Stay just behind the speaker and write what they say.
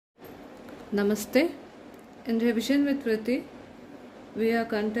Namaste. In revision with Priti, we are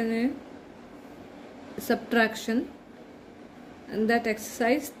continuing subtraction and that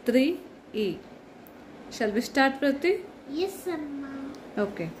exercise 3E. Shall we start, Priti? Yes, Amma.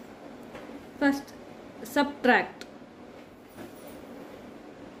 Okay. First, subtract.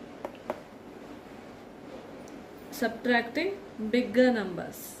 Subtracting bigger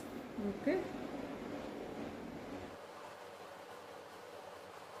numbers. Okay.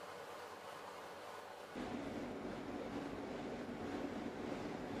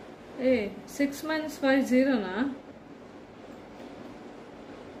 Hey, 6 minus 5 0 na?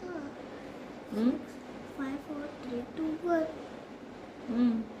 Hmm? 5, 4, 3, 2,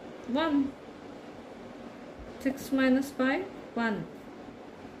 1. 1. 6 minus 5, 1.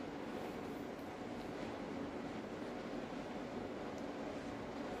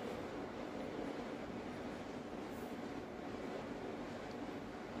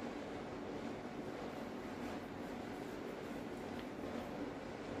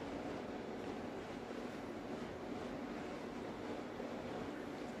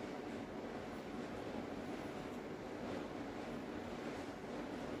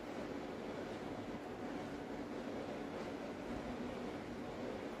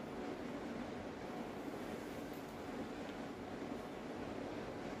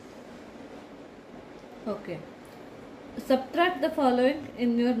 Okay. Subtract the following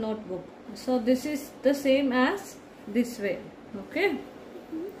in your notebook. So this is the same as this way. Okay.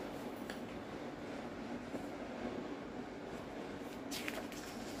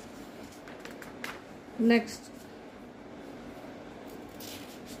 Next.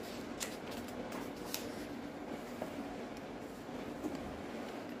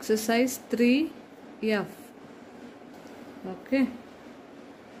 Exercise 3F. Okay.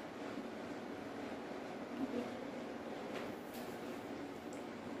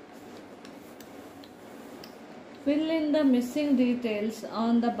 Fill in the missing details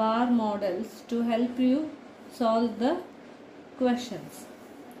on the bar models to help you solve the questions.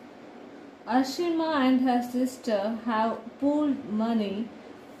 Ashima and her sister have pooled money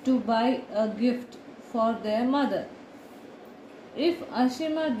to buy a gift for their mother. If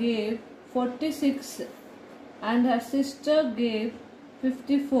Ashima gave 46 and her sister gave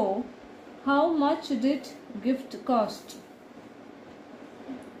 54, how much did gift cost?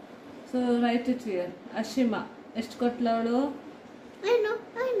 So write it here. Ashima. ಎಷ್ಟು ಕೊಟ್ಲವಳು? I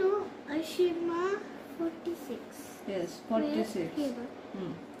know. Ashima 46. Yes, 46. Here.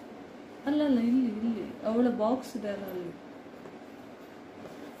 ಅಲ್ಲಲ್ಲ ಇಲ್ಲಿ ಅವಳ box ಇದೆ ಅಲ್ಲ ಅಲ್ಲಿ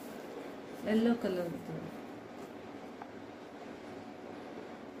yellow colour ಇರ್ತದೆ.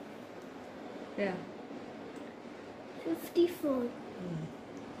 Yeah. 54.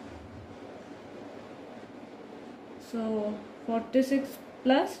 So 46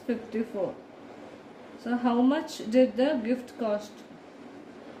 plus 54. So how much did the gift cost?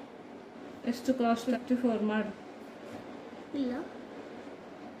 ಎಷ್ಟು cost 54 ಮಾಡು. ಇಲ್ಲ.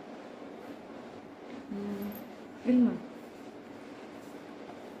 ಇಲ್ಲಿ ಮಾಡು.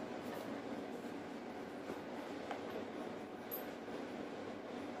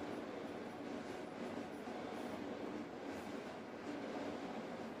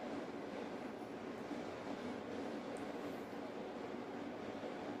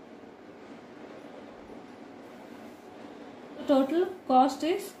 Total cost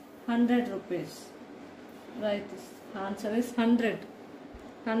is 100 rupees. Right, this answer is 100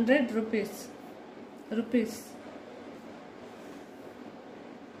 rupees.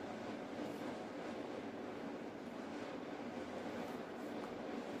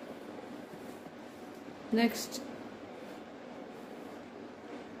 Next.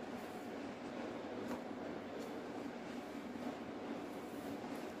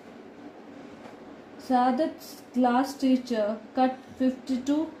 Sadat's class teacher cut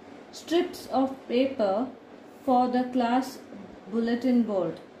 52 strips of paper for the class bulletin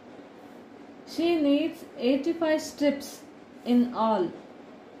board. She needs 85 strips in all.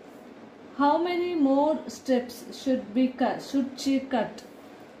 How many more strips should she cut?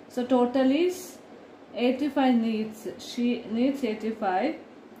 So total is 85 needs. She needs 85.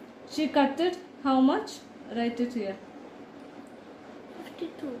 She cut it how much? Write it here.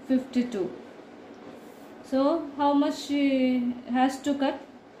 52. So how much she has to cut?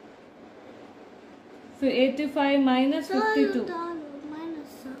 85 minus 52.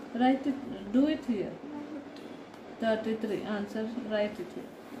 Minus. Write it. Do it here. 33. Answer. Write it here.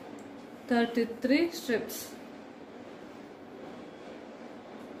 33 strips.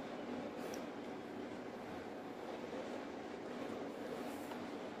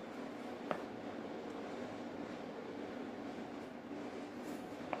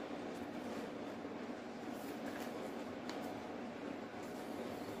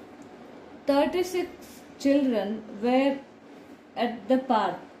 36 children were at the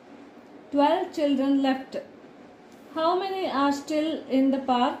park. 12 children left. How many are still in the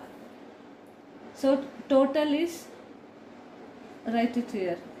park? So total is, write it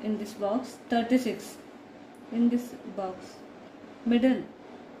here in this box, 36 in this box, middle,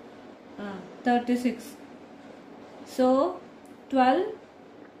 36. So 12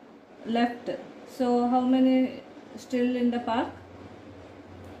 left. So how many still in the park?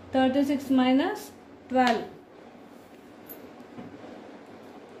 36 minus 12.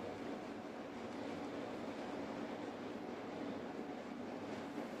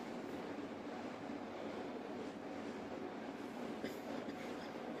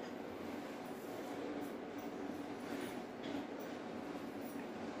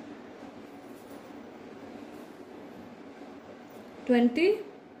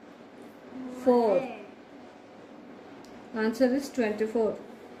 Four. Answer is 24.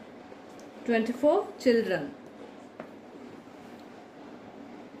 24 children.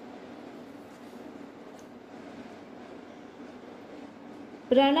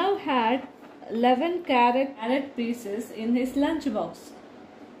 Pranav had 11 carrot pieces in his lunchbox.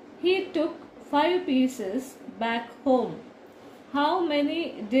 He took 5 pieces back home. How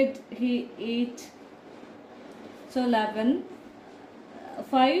many did he eat? So 11,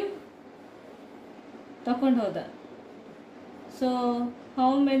 5 ತಕೊಂಡು ಹೋದ. So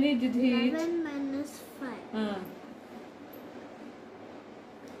how many did he eat? 11 minus 5.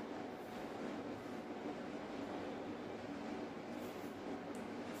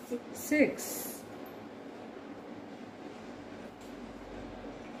 6.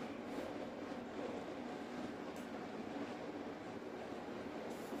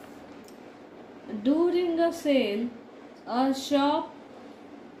 During a sale, a shop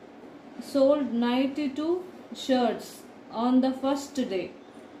sold 92 shirts on the first day.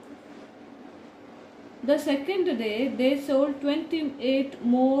 The second day, they sold 28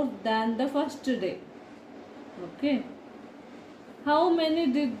 more than the first day. Okay. How many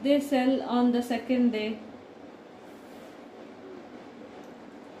did they sell on the second day?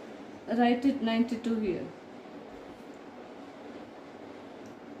 Write it 92 here.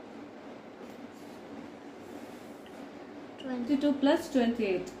 22 plus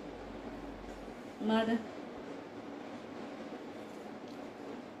 28. Mother.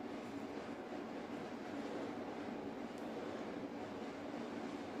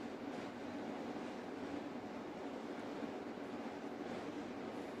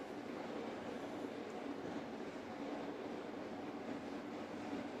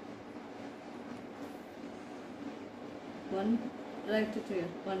 One, write it here,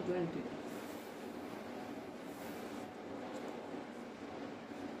 120.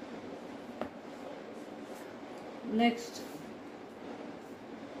 Next,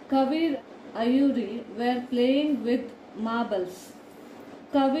 Kavir Ayuri were playing with marbles.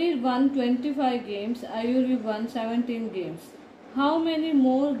 Kavir won 25 games, Ayuri won 17 games. How many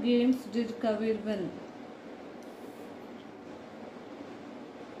more games did Kavir win?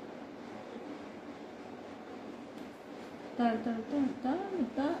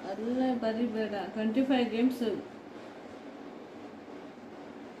 ಅಲ್ಲ ಬರೀ ಬೇಡ 25 games.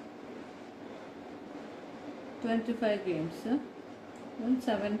 25 games and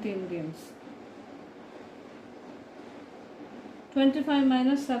 17 games. 25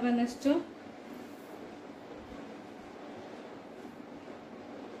 minus 7 is to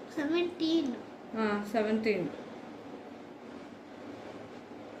 17. 17.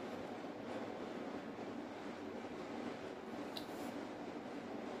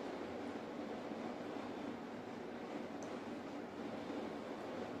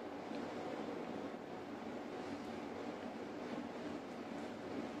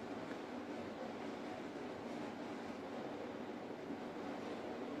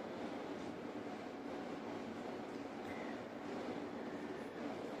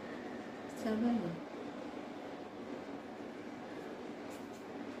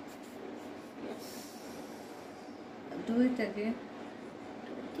 Do it again.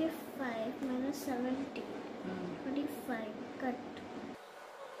 25 minus 17. 25. Cut.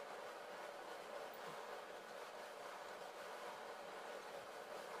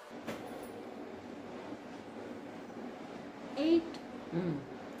 Eight.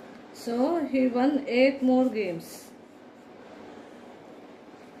 So he won 8 more games.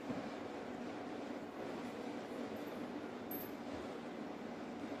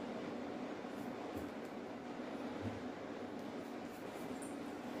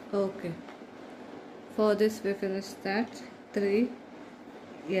 Okay, for this we finish that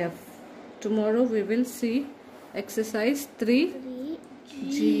 3F. Tomorrow we will see exercise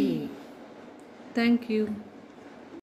 3G. Thank you.